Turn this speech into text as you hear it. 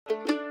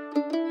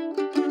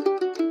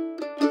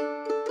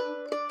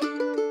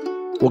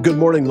Well, good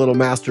morning, Little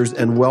Masters,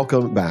 and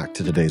welcome back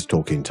to today's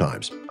Tolkien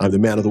Times. I'm the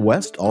Man of the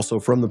West, also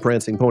from the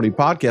Prancing Pony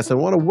podcast, and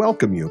I want to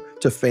welcome you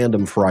to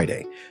Fandom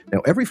Friday. Now,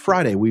 every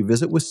Friday, we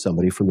visit with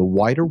somebody from the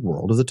wider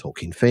world of the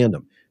Tolkien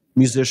fandom.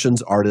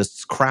 Musicians,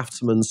 artists,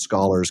 craftsmen,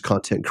 scholars,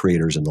 content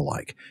creators, and the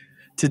like.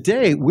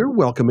 Today, we're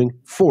welcoming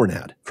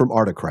Fornad from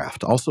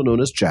ArdaCraft, also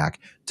known as Jack,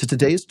 to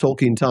today's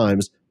Tolkien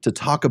Times to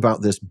talk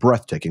about this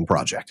breathtaking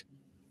project.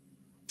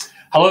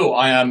 Hello,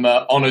 I am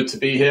honored to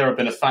be here. I've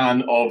been a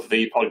fan of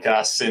the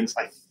podcast since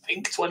I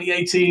think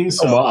 2018.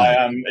 So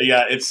I am,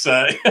 it's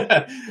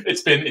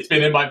it's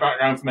been in my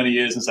background for many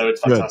years, and so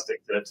it's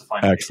fantastic to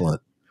find. Excellent.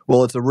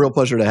 Well, it's a real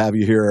pleasure to have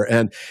you here.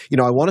 And, you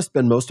know, I want to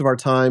spend most of our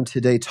time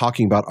today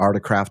talking about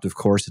ArdaCraft. Of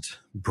course, it's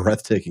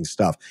breathtaking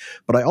stuff.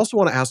 But I also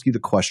want to ask you the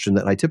question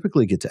that I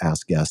typically get to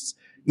ask guests,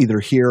 either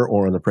here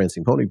or on the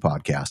Prancing Pony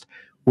podcast.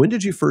 When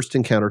did you first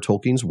encounter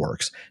Tolkien's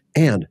works?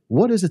 And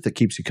what is it that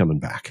keeps you coming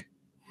back?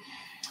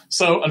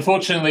 So,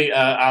 unfortunately,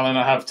 Alan,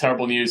 I have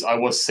terrible news. I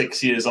was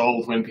 6 years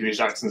old when Peter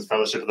Jackson's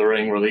Fellowship of the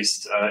Ring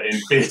released in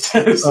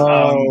theaters.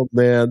 Oh,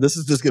 man, this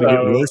is just going to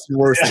get worse and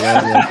worse.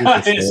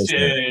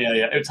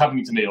 It's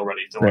happening to me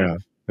already. Don't worry.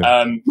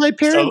 My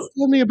parents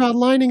told me about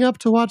lining up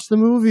to watch the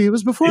movie. It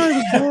was before I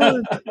was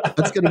born.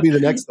 That's going to be the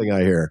next thing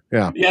I hear.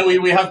 Yeah,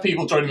 we have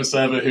people joining the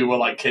server who were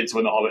like kids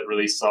when The Hobbit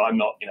released, so I'm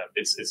not,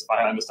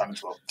 I understand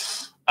as well.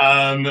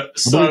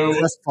 So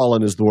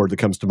crestfallen is the word that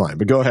comes to mind,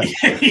 but go ahead.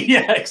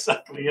 Yeah,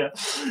 exactly. Yeah.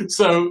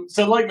 So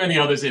like many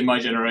others in my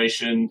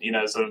generation,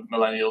 sort of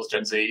millennials,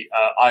 Gen Z,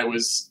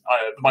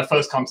 my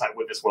first contact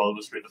with this world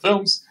was through the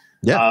films.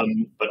 Yeah.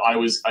 But I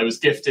was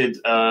gifted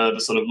the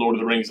sort of Lord of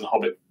the Rings and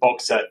Hobbit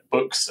box set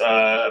books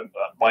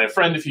by a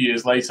friend a few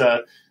years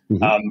later.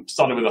 Mm-hmm.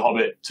 Started with The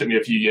Hobbit, took me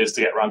a few years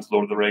to get around to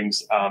Lord of the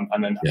Rings,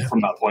 and then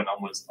from that point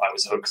onwards, I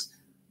was hooked.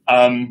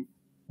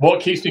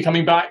 What keeps me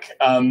coming back?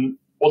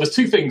 Well, there's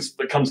two things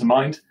that come to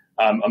mind,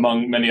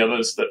 among many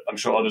others that I'm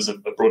sure others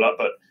have brought up.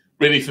 But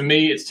really, for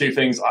me, it's two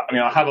things. I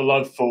have a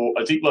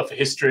deep love for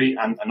history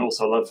and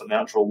also a love for the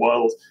natural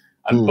world.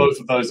 And both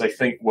of those, I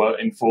think, were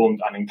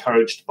informed and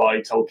encouraged by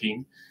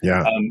Tolkien.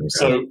 Yeah.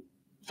 So,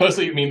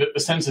 firstly,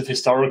 the sense of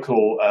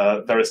historical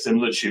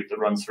verisimilitude that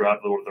runs throughout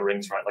Lord of the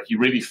Rings, right? Like, you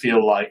really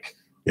feel like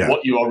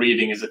what you are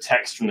reading is a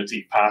text from the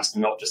deep past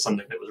and not just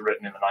something that was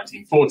written in the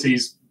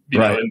 1940s,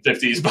 and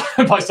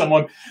 50s by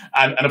someone.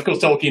 And of course,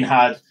 Tolkien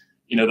had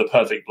the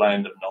perfect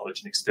blend of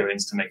knowledge and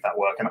experience to make that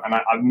work. And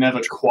I've never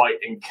quite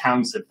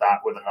encountered that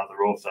with another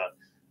author,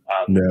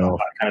 that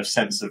kind of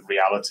sense of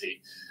reality.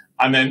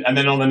 And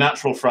then on the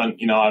natural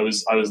front, I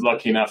was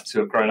lucky enough to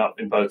have grown up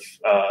in both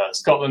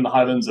Scotland, the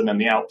Highlands, and then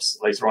the Alps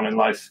later on in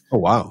life. Oh,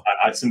 wow.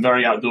 I had some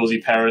very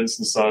outdoorsy parents.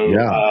 And so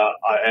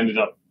I ended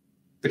up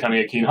becoming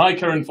a keen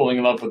hiker and falling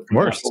in love with the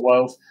natural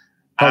world.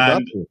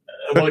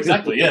 Well,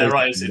 exactly. Yeah,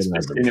 right.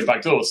 It's in your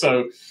back door.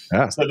 So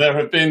there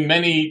have been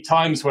many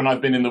times when I've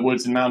been in the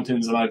woods and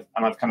mountains, and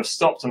I've kind of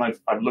stopped and I've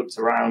looked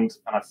around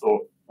and I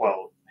thought,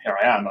 well, here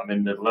I am. I'm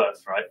in Middle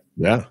Earth, right?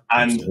 Yeah.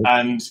 And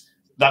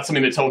that's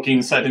something that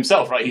Tolkien said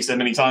himself, right? He said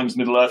many times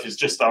Middle Earth is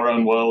just our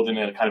own world in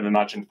a kind of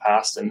imagined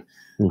past, and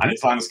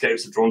its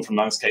landscapes are drawn from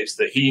landscapes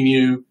that he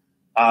knew.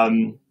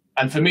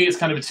 And for me, it's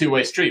kind of a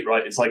two-way street,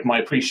 right? It's like my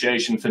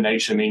appreciation for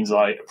nature means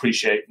I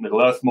appreciate Middle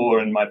Earth more,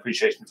 and my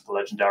appreciation for the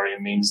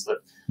legendarium means that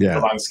the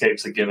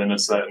landscapes are given a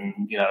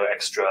certain,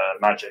 extra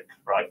magic,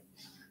 right?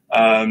 So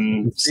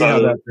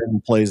how that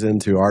then plays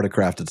into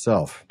ArdaCraft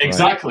itself.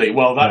 Exactly. Right?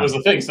 Well, that was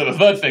the thing. So the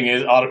third thing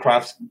is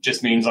ArdaCraft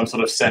just means I'm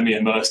sort of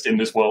semi-immersed in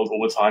this world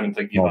all the time and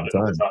thinking about it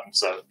all the time.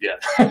 So yeah,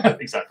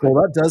 exactly.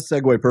 Well, that does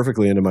segue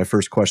perfectly into my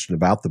first question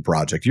about the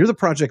project. You're the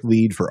project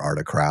lead for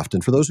ArdaCraft.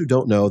 And for those who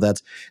don't know,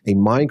 that's a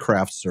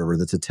Minecraft server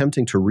that's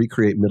attempting to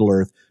recreate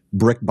Middle-earth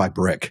brick by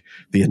brick,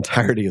 the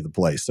entirety of the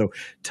place. So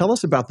tell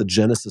us about the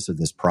genesis of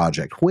this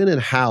project. When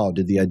and how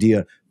did the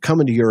idea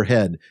come into your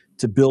head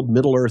to build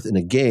Middle-earth in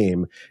a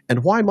game,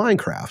 and why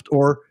Minecraft?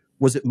 Or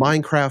was it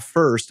Minecraft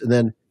first, and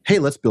then, hey,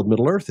 let's build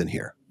Middle-earth in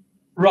here?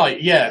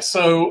 Right, yeah.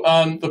 So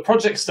the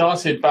project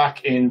started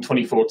back in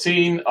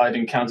 2014. I'd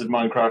encountered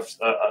Minecraft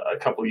a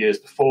couple of years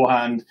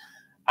beforehand.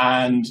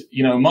 And,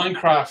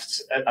 Minecraft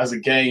as a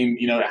game,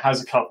 it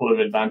has a couple of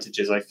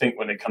advantages, I think,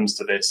 when it comes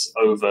to this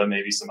over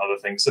maybe some other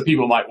things. So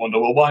people might wonder,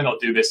 well, why not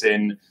do this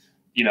in,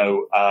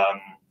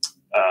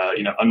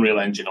 Unreal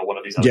Engine or one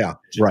of these other engines?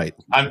 Right.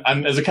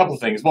 And there's a couple of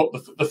things. Well,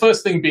 the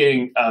first thing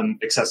being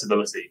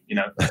accessibility.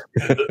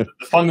 The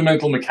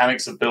fundamental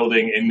mechanics of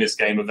building in this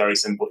game are very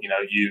simple.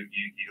 You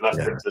left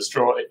click to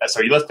destroy.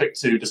 You left click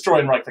to destroy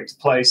and right click to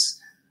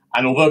place.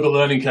 And although the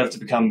learning curve to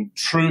become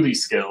truly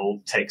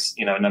skilled takes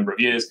a number of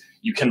years,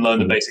 you can learn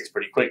the basics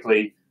pretty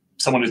quickly.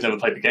 someone who's never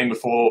played the game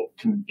before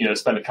can,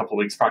 spend a couple of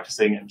weeks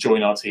practicing and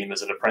join our team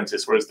as an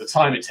apprentice, whereas the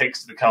time it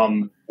takes to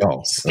become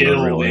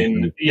skilled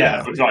in,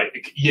 right,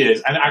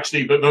 years. And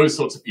actually, but those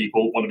sorts of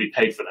people want to be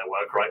paid for their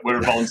work, right? We're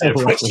a volunteer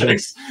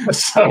project.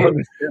 So,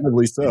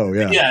 understandably so,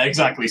 yeah. Yeah,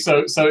 exactly.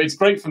 So it's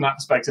great from that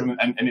perspective,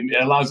 and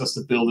it allows us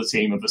to build a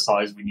team of the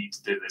size we need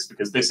to do this,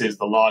 because this is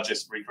the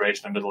largest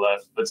recreation of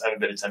Middle-earth that's ever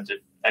been attempted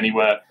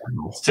anywhere.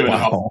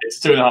 It's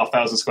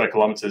 2,500 square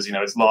kilometers.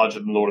 It's larger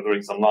than Lord of the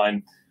Rings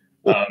Online.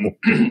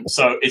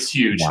 So it's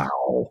huge.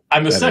 Wow.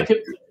 And the second,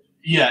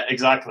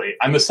 exactly.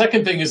 And the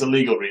second thing is a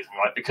legal reason,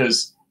 right?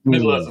 Because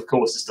Middle-earth, of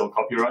course, is still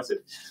copyrighted.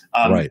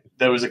 Right.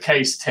 There was a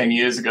case 10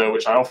 years ago,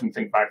 which I often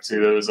think back to.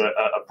 There was a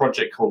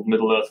project called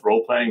Middle-earth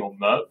Role-Playing, or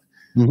MERP.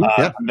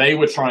 And they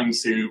were trying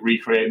to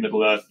recreate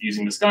Middle-earth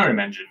using the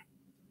Skyrim engine.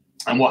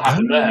 And what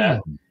happened there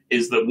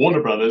is that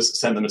Warner Brothers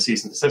sent them a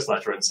cease and desist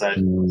letter and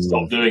said,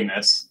 stop doing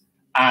this.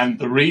 And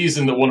the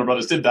reason that Warner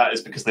Brothers did that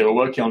is because they were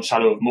working on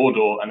Shadow of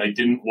Mordor, and they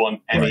didn't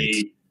want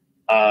any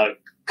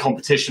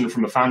competition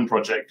from a fan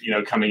project,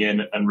 coming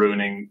in and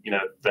ruining,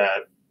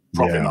 their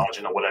profit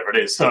margin or whatever it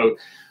is. So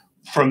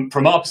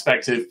from our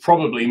perspective,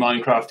 probably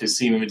Minecraft is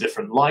seen in a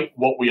different light.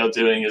 What we are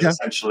doing is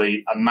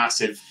essentially a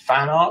massive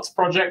fan art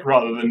project,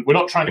 rather than, we're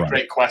not trying to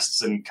create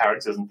quests and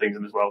characters and things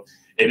in this world.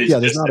 It is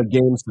there's not a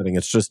game setting,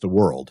 it's just a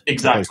world.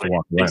 Exactly.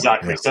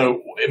 Exactly. Yeah.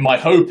 So my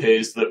hope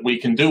is that we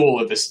can do all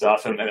of this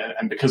stuff, and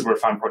because we're a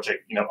fan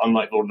project,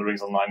 unlike Lord of the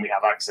Rings Online, we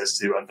have access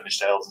to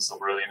Unfinished Tales and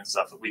Silmarillion and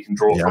stuff that we can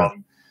draw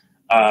from.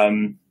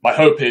 My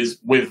hope is,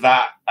 with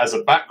that as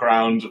a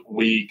background,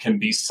 we can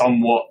be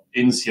somewhat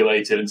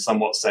insulated and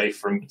somewhat safe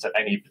from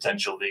any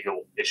potential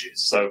legal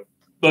issues. So,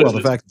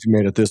 the fact that you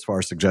made it this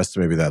far suggests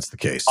maybe that's the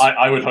case.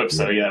 I would hope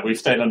so. Yeah, we've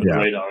stayed under the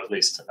radar at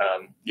least.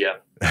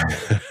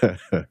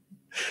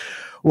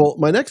 Well,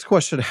 my next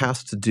question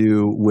has to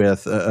do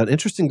with an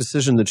interesting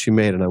decision that you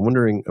made, and I'm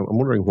wondering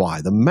why.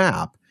 The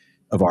map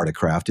of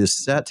ArdaCraft is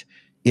set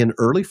in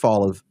early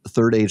fall of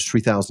Third Age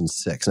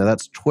 3006. Now,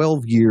 that's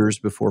 12 years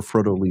before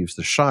Frodo leaves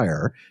the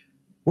Shire.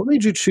 What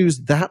made you choose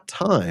that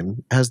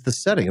time as the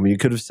setting? I mean, you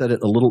could have said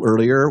it a little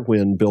earlier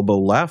when Bilbo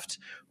left,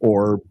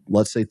 or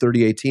let's say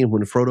 3018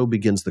 when Frodo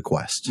begins the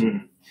quest.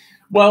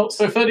 Well,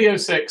 so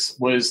 3006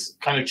 was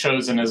kind of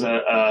chosen as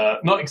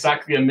not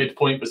exactly a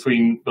midpoint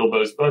between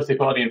Bilbo's birthday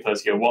party in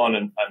 3001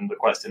 and the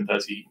quest in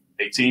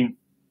 3018.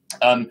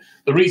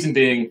 The reason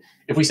being,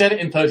 if we set it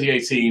in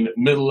 3018,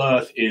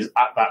 Middle-earth is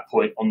at that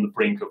point on the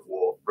brink of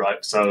war,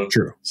 right? So,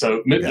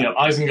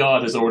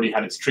 Isengard has already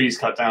had its trees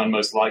cut down,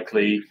 most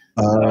likely.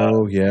 There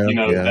are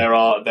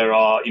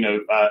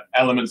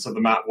elements of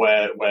the map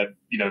where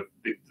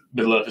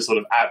Middle-earth is sort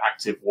of at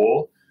active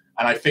war.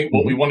 And I think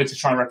what we wanted to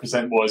try and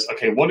represent was,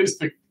 okay, what is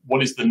the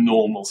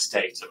normal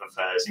state of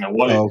affairs?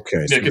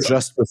 So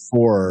just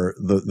before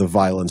the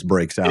violence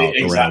breaks out.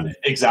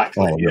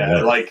 Exactly. We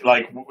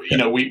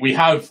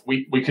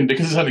can,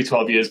 because it's only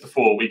 12 years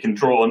before, we can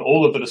draw on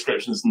all of the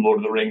descriptions in Lord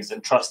of the Rings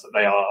and trust that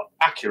they are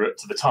accurate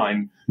to the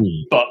time.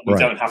 But we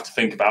don't have to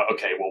think about,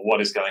 okay, well, what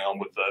is going on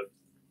with the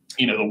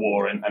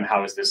war, and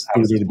how is this?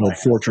 Do we need to build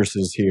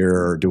fortresses here,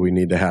 or do we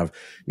need to have,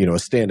 a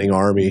standing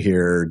army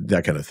here,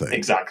 that kind of thing?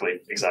 Exactly.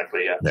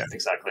 Yeah.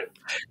 Exactly.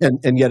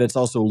 And yet it's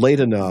also late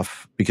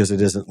enough, because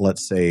it isn't,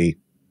 let's say,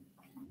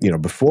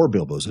 before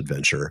Bilbo's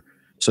adventure.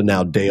 So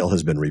now Dale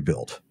has been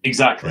rebuilt.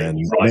 Exactly. And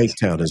Lake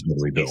Town has been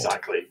rebuilt.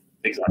 Exactly.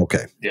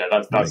 Okay. Yeah,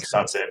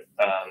 that's it.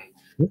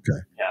 Okay.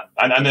 Yeah,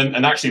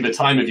 and actually the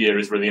time of year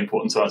is really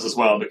important to us as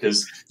well,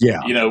 because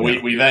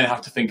we then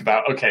have to think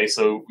about, okay,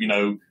 so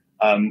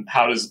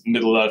how does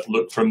Middle-earth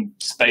look from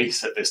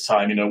space at this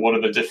time? What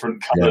are the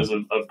different colors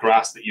of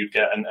grass that you'd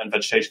get and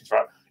vegetation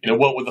throughout?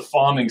 What would the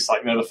farming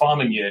cycle? The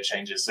farming year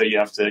changes, so you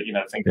have to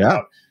think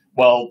about.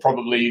 Well,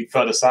 probably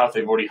further south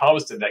they've already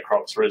harvested their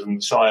crops, whereas in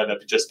the Shire they're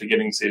just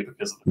beginning to,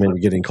 because of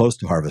maybe getting close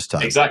to harvest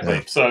time. Exactly.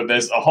 Yeah. So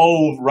there's a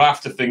whole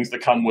raft of things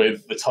that come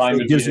with the time of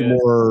year. It gives you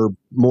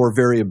more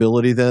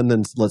variability than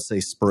let's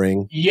say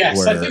spring.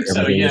 Yes, I think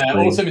so. Yeah,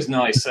 autumn is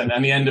nice, and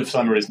the end of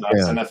summer is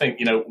nice, and I think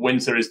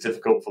winter is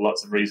difficult for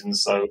lots of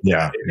reasons. So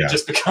it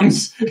just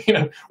becomes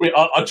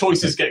our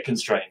choices get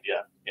constrained.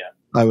 Yeah.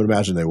 I would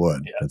imagine they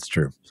would. Yeah. That's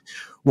true.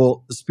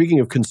 Well, speaking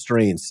of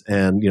constraints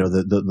and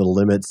the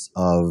limits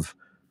of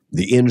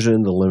the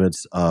engine, the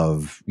limits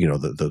of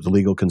the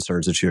legal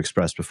concerns that you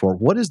expressed before,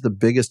 what is the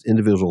biggest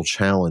individual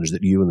challenge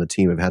that you and the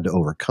team have had to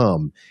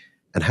overcome,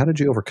 and how did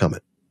you overcome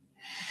it?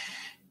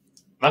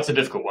 That's a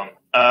difficult one.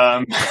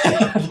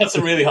 That's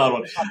a really hard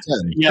one. Top 10.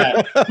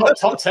 Yeah,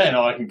 top 10.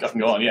 Oh, I can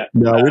go on. Yeah.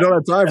 No, we don't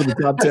have time for the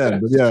top 10.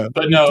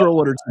 But no, throw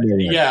one or two.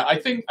 Yeah, I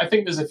think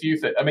there's a few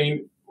things. I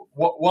mean,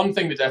 one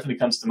thing that definitely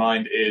comes to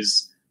mind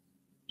is,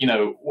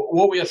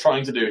 what we are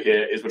trying to do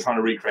here is we're trying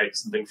to recreate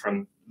something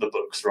from the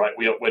books, right?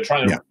 We're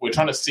trying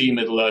to see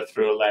Middle-earth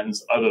through a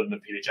lens other than the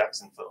Peter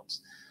Jackson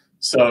films.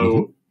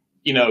 So,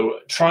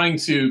 trying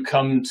to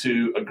come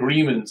to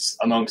agreements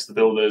amongst the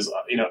builders,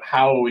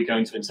 how are we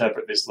going to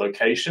interpret this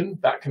location?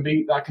 That can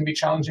be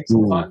challenging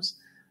sometimes.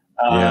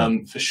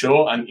 for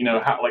sure. And, you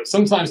know, like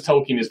sometimes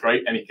Tolkien is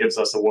great and he gives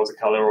us a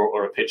watercolor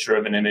or a picture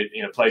of an image,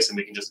 you know, place, and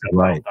we can just go,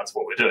 well, that's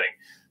what we're doing.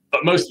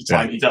 But most of the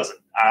time he doesn't.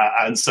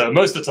 And so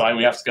most of the time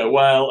we have to go,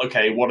 well,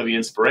 okay, what are the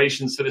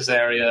inspirations for this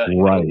area?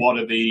 Right.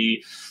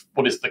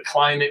 What is the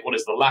climate? What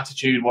is the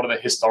latitude? What are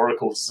the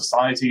historical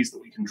societies that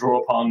we can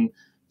draw upon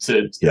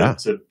to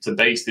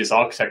base this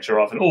architecture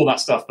off and all that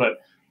stuff? But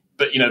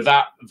you know,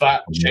 that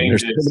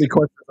changes. There's so many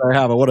questions I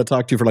have. I want to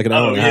talk to you for like an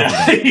hour and a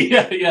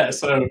half. Yeah.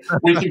 So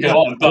we can go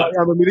on. But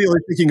I'm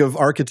immediately thinking of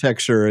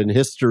architecture and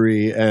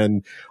history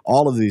and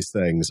all of these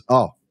things.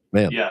 Oh,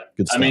 man. Yeah.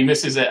 Good stuff. I mean,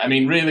 this is it. I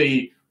mean,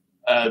 really,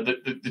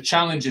 the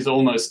challenge is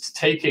almost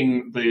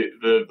taking the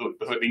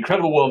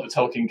incredible world that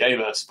Tolkien gave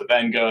us, but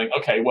then going,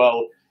 okay,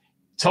 well,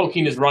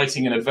 Tolkien is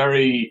writing in a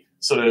very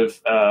sort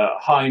of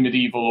high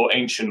medieval or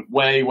ancient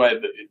way where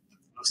the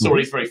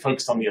story is very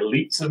focused on the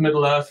elites of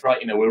Middle Earth,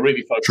 right? You know, we're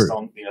really focused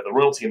on, you know, the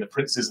royalty and the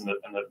princes and the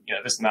you know,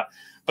 this and that.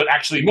 But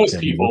actually, most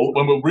people,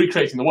 when we're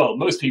recreating the world,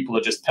 most people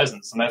are just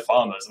peasants and they're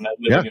farmers and they're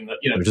living in the,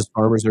 you know, they're just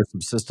farmers, they're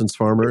subsistence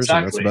farmers. Exactly,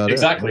 and that's about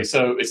exactly. It.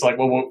 So it's like,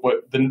 well,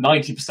 the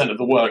 90% of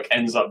the work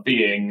ends up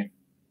being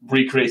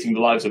recreating the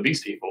lives of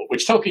these people,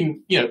 which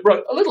Tolkien, you know,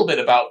 wrote a little bit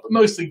about, but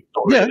mostly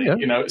not really,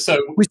 you know. So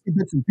we see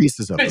bits and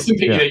pieces of them.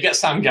 You know, you get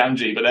Sam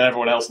Gamgee, but then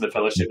everyone else in the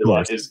Fellowship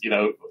is you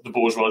know, the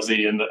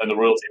bourgeoisie and the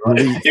royalty, right?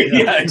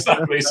 Yeah,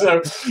 exactly.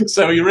 So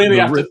you really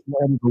have to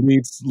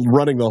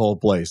running the whole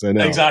place. I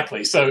know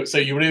exactly. So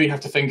you really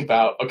have to think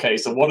about, okay,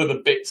 so what are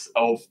the bits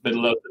of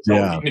Middle Earth that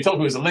Tolkien? I mean,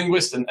 Tolkien was a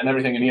linguist and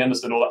everything, and he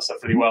understood all that stuff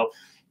really well.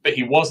 But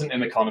he wasn't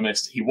an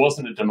economist. He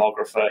wasn't a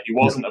demographer. He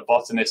wasn't a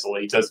botanist, although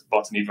he does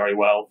botany very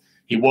well.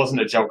 He wasn't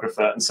a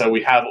geographer. And so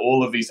we have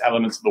all of these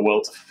elements of the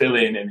world to fill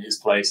in his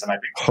place. And I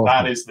think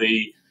that is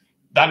the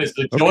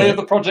joy of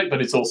the project, but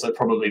it's also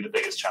probably the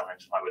biggest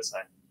challenge, I would say.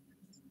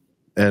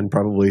 And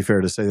probably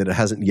fair to say that it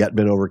hasn't yet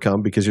been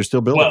overcome because you're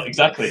still building. Well,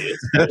 exactly.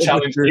 It's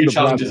new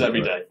challenges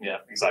every day. Yeah,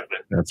 exactly.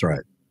 That's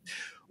right.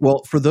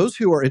 Well, for those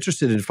who are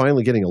interested in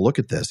finally getting a look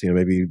at this, you know,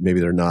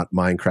 maybe they're not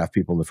Minecraft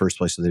people in the first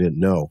place, so they didn't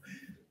know.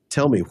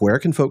 Tell me, where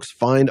can folks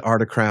find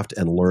ArdaCraft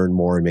and learn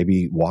more and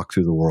maybe walk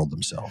through the world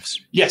themselves?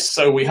 Yes,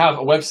 so we have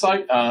a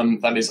website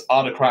that is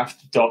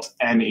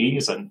ArdaCraft.me,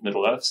 is in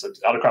Middle Earth, so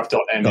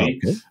ArdaCraft.me.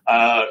 Okay.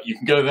 You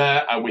can go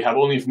there, and we have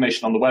all the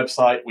information on the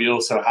website. We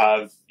also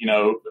have, you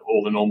know,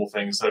 all the normal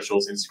things,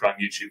 socials, Instagram,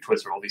 YouTube,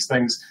 Twitter, all these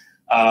things.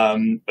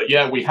 But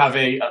yeah, we have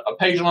a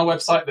page on our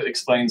website that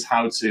explains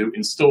how to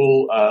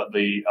install our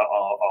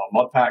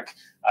mod pack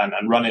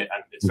and run it,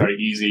 and it's very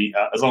easy.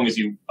 As long as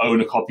you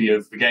own a copy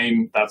of the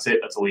game, that's it.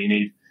 That's all you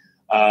need.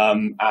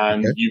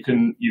 You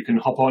can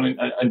hop on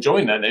and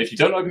join then. If you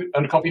don't own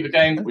a copy of the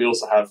game, we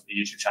also have a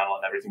YouTube channel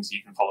and everything, so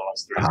you can follow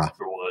us through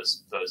all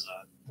those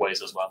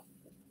ways as well.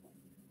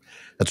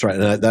 That's right.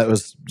 And that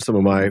was some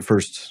of my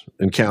first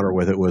encounter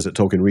with it was at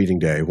Tolkien Reading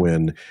Day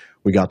when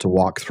we got to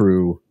walk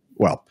through.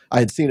 Well, I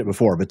had seen it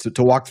before, but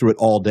to walk through it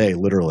all day,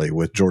 literally,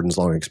 with Jordan's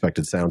Long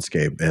Expected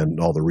Soundscape and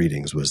all the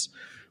readings was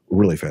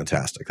really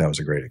fantastic. That was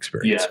a great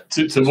experience.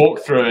 Yeah, to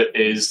walk through it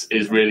is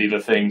really the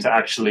thing. To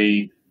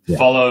actually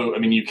follow, I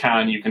mean, you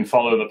can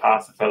follow the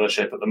path of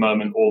fellowship at the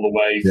moment all the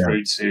way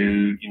through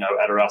to, you know,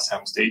 Edoras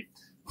Helm's Deep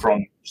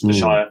from the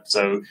Shire.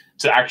 So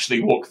to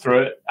actually walk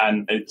through it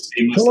and it's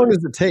seamlessly. How long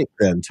does it take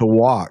then to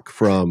walk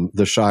from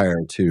the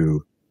Shire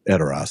to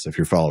Edoras if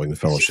you're following the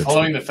fellowship?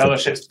 Following the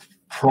fellowships,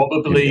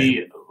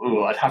 probably.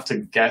 I'd have to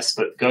guess,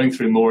 but going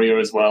through Moria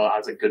as well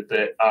adds a good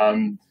bit.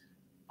 I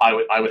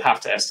would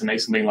have to estimate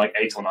something like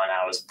 8 or 9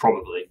 hours,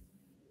 probably.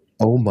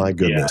 Oh my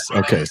goodness! Yeah.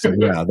 Okay, so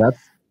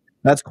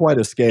that's quite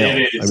a scale.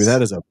 I mean,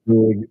 that is a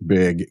big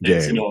game.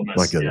 It's enormous.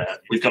 My goodness. Yeah.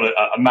 We've got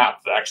a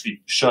map that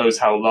actually shows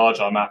how large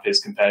our map is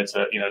compared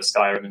to, you know,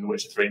 Skyrim and The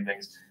Witcher 3 and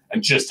things,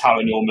 and just how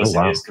enormous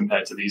it is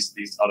compared to these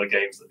other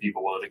games that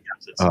people will have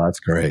encountered. Oh, that's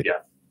great. Yeah.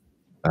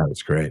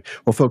 That's great.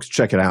 Well, folks,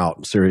 check it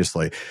out.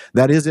 Seriously.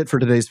 That is it for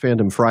today's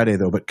Fandom Friday,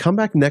 though. But come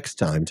back next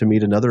time to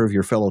meet another of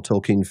your fellow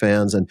Tolkien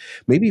fans and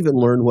maybe even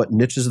learn what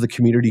niches of the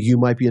community you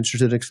might be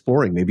interested in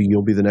exploring. Maybe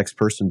you'll be the next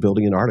person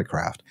building an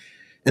ArdaCraft.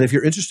 And if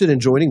you're interested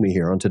in joining me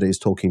here on today's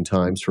Tolkien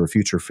Times for a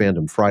future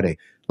Fandom Friday,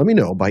 let me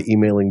know by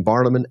emailing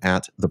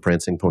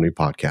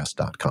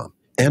barnaman@theprancingponypodcast.com.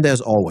 And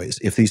as always,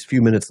 if these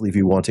few minutes leave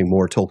you wanting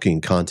more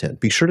Tolkien content,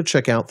 be sure to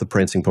check out the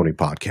Prancing Pony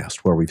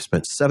Podcast, where we've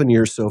spent 7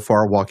 years so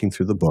far walking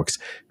through the books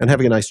and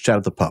having a nice chat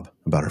at the pub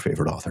about our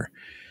favorite author.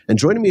 And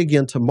joining me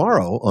again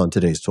tomorrow on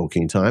today's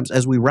Tolkien Times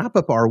as we wrap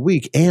up our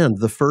week and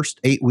the first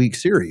 8-week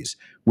series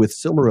with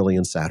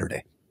Silmarillion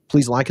Saturday.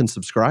 Please like and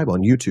subscribe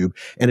on YouTube.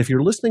 And if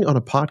you're listening on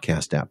a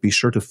podcast app, be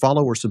sure to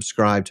follow or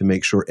subscribe to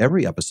make sure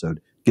every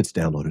episode gets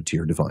downloaded to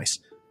your device.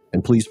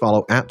 And please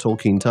follow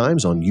 @Tolkien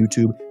Times on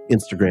YouTube,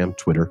 Instagram,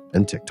 Twitter,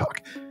 and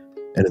TikTok.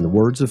 And in the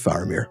words of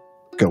Faramir,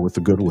 go with the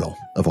goodwill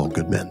of all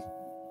good men.